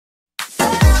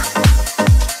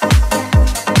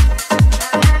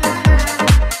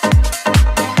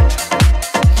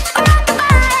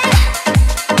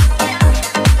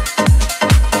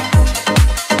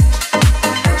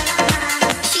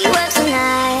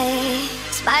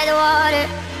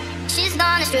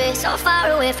astray, so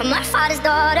far away from her father's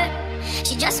daughter.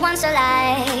 She just wants a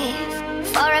life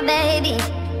for a baby,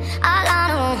 all on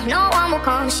her own. No one will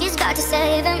come, she's got to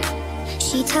save him.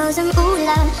 She tells him, ooh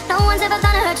love, no one's ever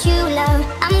gonna hurt you, love.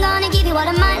 I'm gonna give you all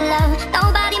of my love,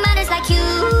 nobody matters like you.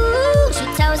 She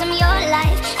tells him your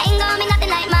life ain't gonna be nothing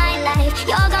like my life.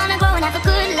 You're gonna grow and have a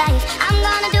good life. I'm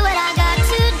gonna do what I got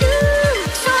to do.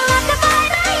 So rockabye,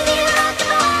 baby,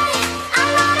 rockabye. I'm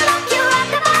gonna rock you,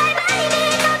 rockabye, baby,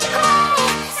 don't you cry.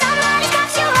 Somebody's got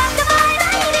you, rockabye,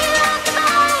 baby,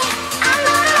 rockabye. I'm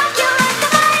gonna rock you,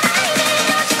 rockabye, baby,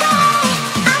 don't you cry.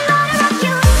 I'm gonna rock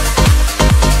you.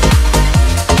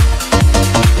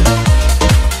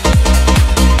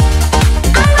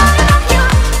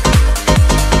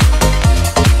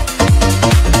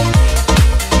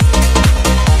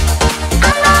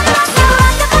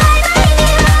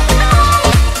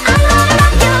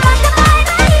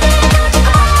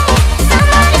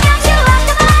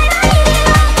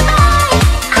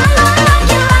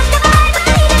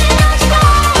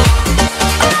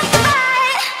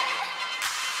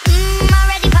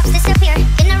 Already pops disappear.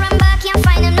 In a run back, can't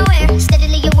find him nowhere.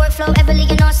 Steadily your workflow, everly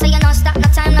you know, so you